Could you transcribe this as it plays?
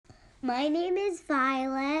My name is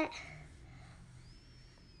Violet.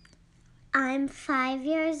 I'm 5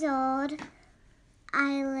 years old.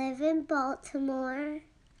 I live in Baltimore.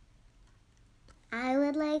 I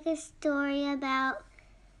would like a story about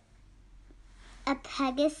a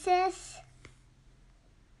Pegasus,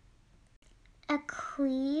 a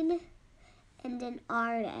queen, and an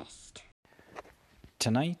artist.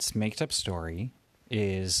 Tonight's made-up story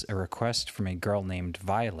is a request from a girl named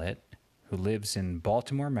Violet who lives in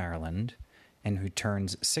Baltimore, Maryland, and who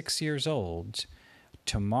turns 6 years old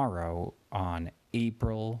tomorrow on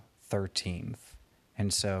April 13th.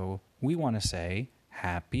 And so we want to say,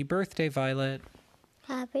 happy birthday, Violet.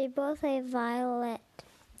 Happy birthday, Violet.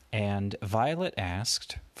 And Violet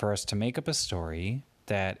asked for us to make up a story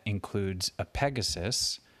that includes a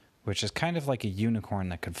Pegasus, which is kind of like a unicorn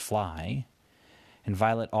that could fly. And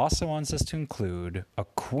Violet also wants us to include a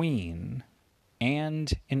queen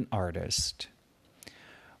and an artist.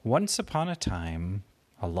 Once upon a time,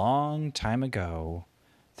 a long time ago,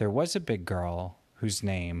 there was a big girl whose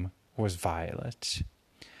name was Violet.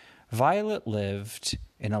 Violet lived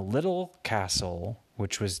in a little castle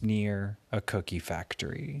which was near a cookie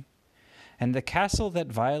factory. And the castle that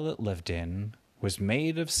Violet lived in was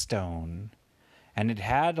made of stone, and it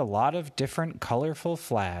had a lot of different colorful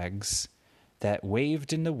flags that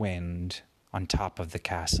waved in the wind on top of the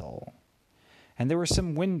castle. And there were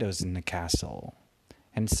some windows in the castle,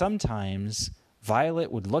 and sometimes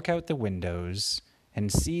Violet would look out the windows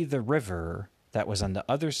and see the river that was on the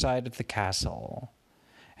other side of the castle,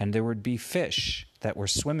 and there would be fish that were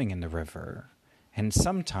swimming in the river, and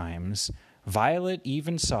sometimes Violet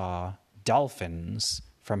even saw dolphins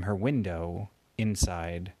from her window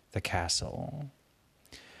inside the castle.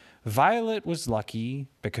 Violet was lucky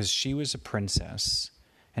because she was a princess,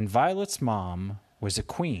 and Violet's mom was a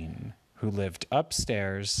queen who lived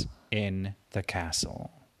upstairs in the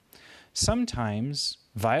castle. Sometimes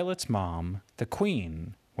Violet's mom, the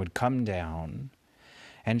queen, would come down,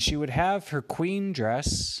 and she would have her queen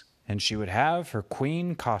dress, and she would have her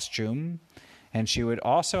queen costume, and she would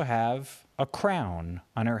also have a crown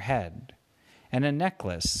on her head, and a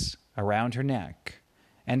necklace around her neck,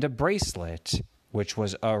 and a bracelet which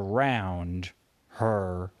was around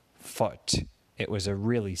her foot. It was a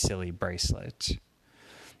really silly bracelet.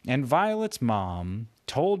 And Violet's mom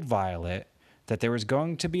told Violet that there was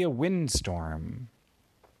going to be a windstorm.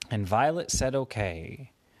 And Violet said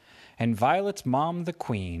okay. And Violet's mom, the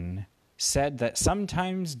queen, said that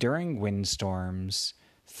sometimes during windstorms,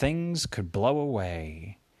 things could blow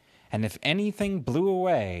away. And if anything blew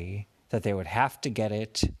away, that they would have to get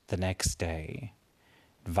it the next day.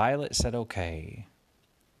 Violet said okay.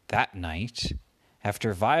 That night,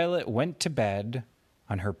 after Violet went to bed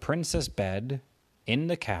on her princess bed in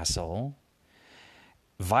the castle,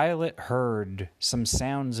 Violet heard some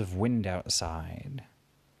sounds of wind outside.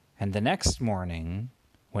 And the next morning,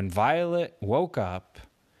 when Violet woke up,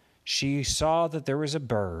 she saw that there was a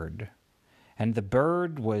bird, and the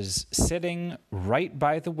bird was sitting right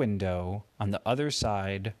by the window on the other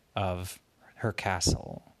side of her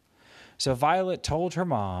castle. So Violet told her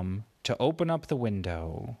mom to open up the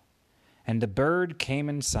window, and the bird came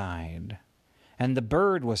inside, and the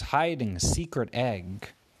bird was hiding a secret egg.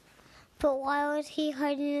 But why was he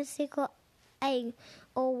hiding a secret egg?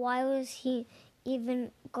 Or why was he even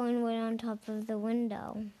going right on top of the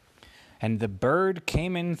window? And the bird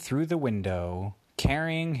came in through the window,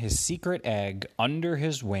 carrying his secret egg under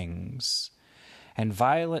his wings. And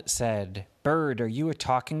Violet said, "Bird, are you a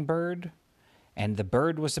talking bird?" And the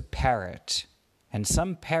bird was a parrot. And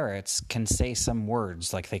some parrots can say some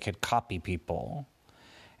words like they could copy people.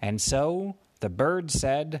 And so the bird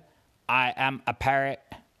said, "I am a parrot."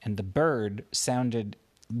 And the bird sounded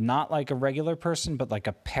not like a regular person, but like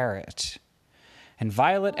a parrot. And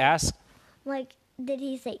Violet asked... Like, did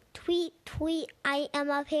he say, "Tweet, tweet, I am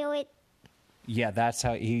a parrot"? Yeah, that's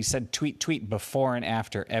how he said tweet, tweet before and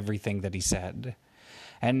after everything that he said.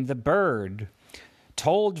 And the bird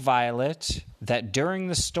told Violet that during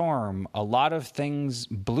the storm, a lot of things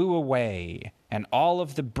blew away, and all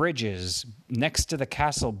of the bridges next to the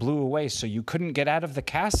castle blew away, so you couldn't get out of the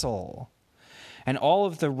castle. And all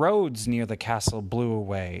of the roads near the castle blew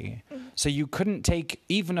away, so you couldn't take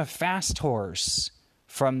even a fast horse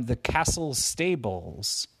from the castle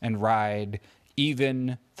stables and ride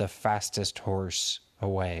even the fastest horse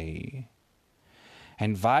away.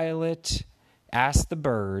 And Violet asked the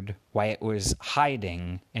bird why it was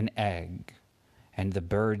hiding an egg. And the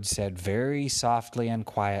bird said very softly and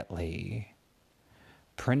quietly,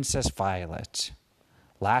 "Princess Violet,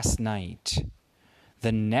 last night,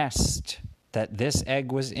 the nest that this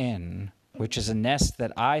egg was in, which is a nest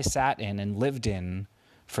that I sat in and lived in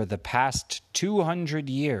for the past 200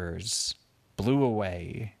 years blew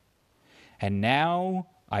away. And now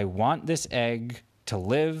I want this egg to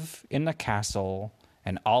live in the castle,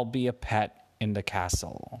 and I'll be a pet in the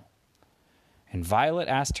castle. And Violet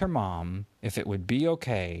asked her mom if it would be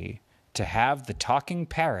okay to have the talking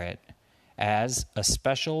parrot as a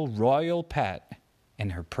special royal pet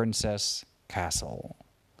in her princess castle.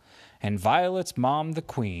 And Violet's mom, the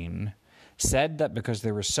queen, said that because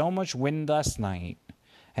there was so much wind last night,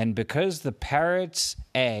 and because the parrot's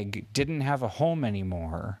egg didn't have a home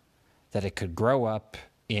anymore, that it could grow up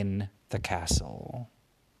in the castle.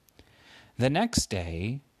 The next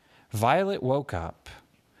day, Violet woke up,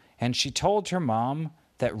 and she told her mom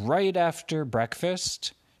that right after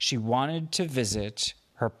breakfast, she wanted to visit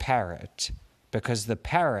her parrot, because the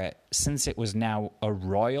parrot, since it was now a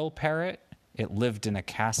royal parrot, it lived in a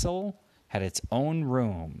castle, had its own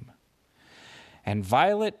room. And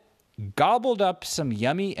Violet gobbled up some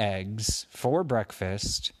yummy eggs for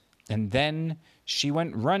breakfast, and then she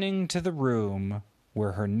went running to the room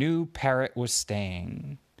where her new parrot was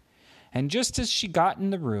staying. And just as she got in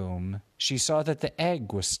the room, she saw that the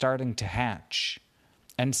egg was starting to hatch,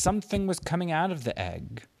 and something was coming out of the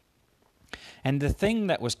egg. And the thing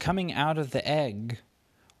that was coming out of the egg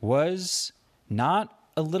was not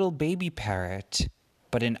a little baby parrot,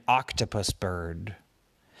 but an octopus bird.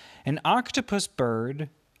 An octopus bird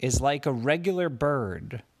is like a regular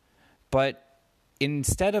bird, but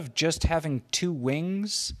instead of just having 2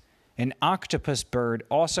 wings, an octopus bird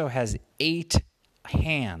also has 8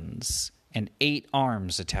 hands and 8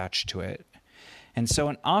 arms attached to it. And so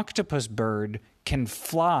an octopus bird can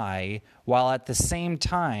fly while at the same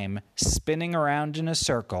time spinning around in a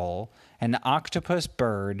circle, and the octopus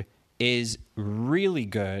bird is really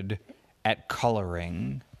good at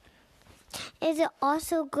coloring. Is it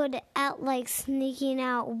also good at, like, sneaking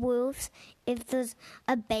out roofs? If there's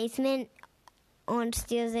a basement on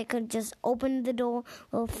stairs, they could just open the door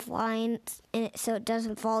or fly in it so it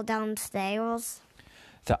doesn't fall downstairs?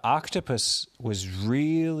 The octopus was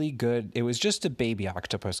really good. It was just a baby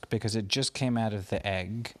octopus because it just came out of the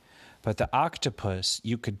egg. But the octopus,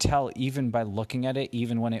 you could tell even by looking at it,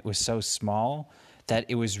 even when it was so small, that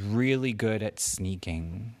it was really good at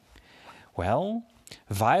sneaking. Well,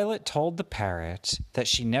 Violet told the parrot that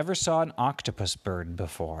she never saw an octopus bird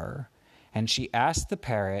before, and she asked the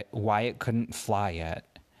parrot why it couldn't fly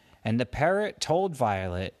yet. And the parrot told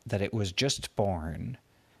Violet that it was just born,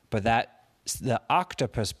 but that the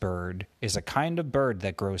octopus bird is a kind of bird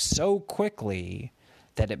that grows so quickly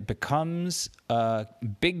that it becomes a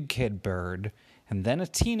big kid bird and then a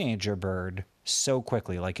teenager bird so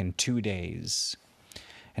quickly, like in 2 days.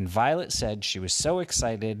 And Violet said she was so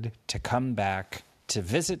excited to come back to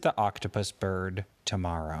visit the octopus bird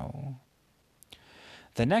tomorrow.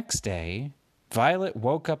 The next day, Violet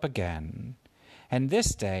woke up again, and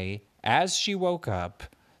this day, as she woke up,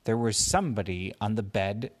 there was somebody on the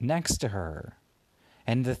bed next to her.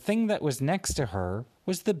 And the thing that was next to her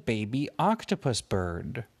was the baby octopus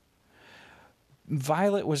bird.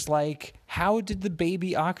 Violet was like, how did the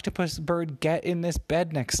baby octopus bird get in this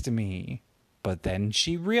bed next to me? But then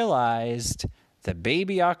she realized the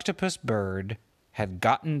baby octopus bird had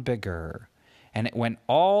gotten bigger, and it went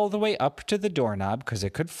all the way up to the doorknob because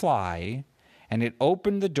it could fly, and it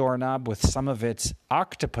opened the doorknob with some of its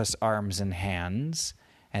octopus arms and hands,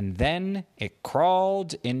 and then it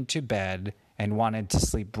crawled into bed and wanted to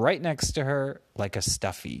sleep right next to her like a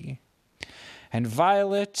stuffy. And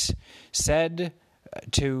Violet said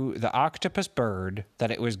to the octopus bird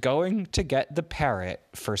that it was going to get the parrot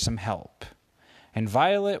for some help. And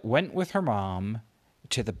Violet went with her mom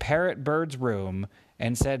to the parrot bird's room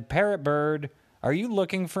and said, "Parrot bird, are you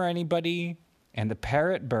looking for anybody?" And the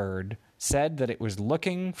parrot bird said that it was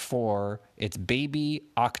looking for its baby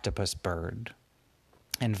octopus bird.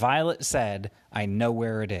 And Violet said, "I know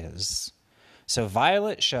where it is." So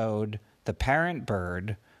Violet showed the parent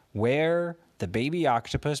bird where the baby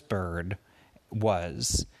octopus bird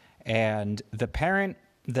was. And the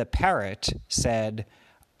parrot said,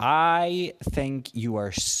 "I think you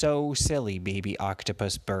are so silly, baby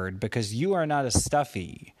octopus bird, because you are not a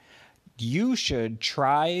stuffy. You should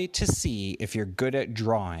try to see if you're good at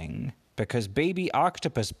drawing, because baby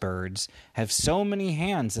octopus birds have so many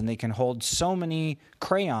hands and they can hold so many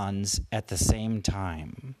crayons at the same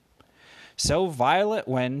time." So Violet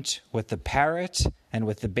went with the parrot and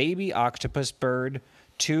with the baby octopus bird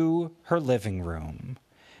to her living room.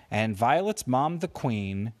 And Violet's mom, the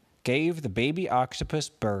queen, gave the baby octopus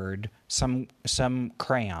bird some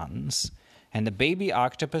crayons. And the baby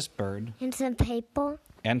octopus bird... And some paper?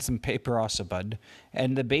 and some paper also, bud.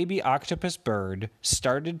 And the baby octopus bird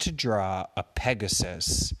started to draw a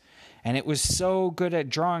Pegasus. And it was so good at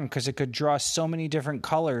drawing because it could draw so many different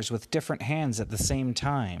colors with different hands at the same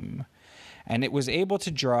time. And it was able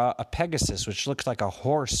to draw a Pegasus, which looked like a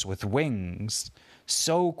horse with wings,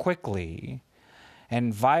 so quickly.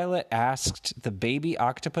 And Violet asked the baby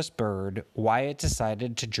octopus bird why it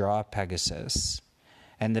decided to draw a Pegasus.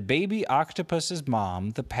 And the baby octopus's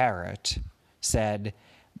mom, the parrot, said,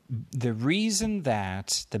 the reason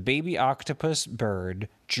that the baby octopus bird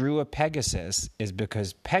drew a Pegasus is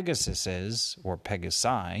because Pegasuses, or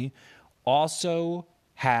Pegasi, also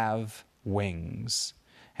have wings.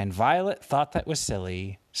 And Violet thought that was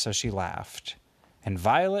silly, so she laughed. And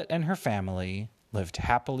Violet and her family lived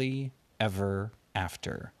happily ever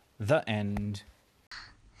after. The end.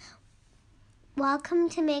 Welcome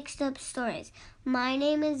to Mixed Up Stories. My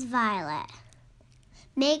name is Violet.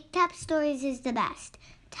 Mixed Up Stories is the best.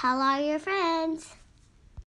 Tell all your friends.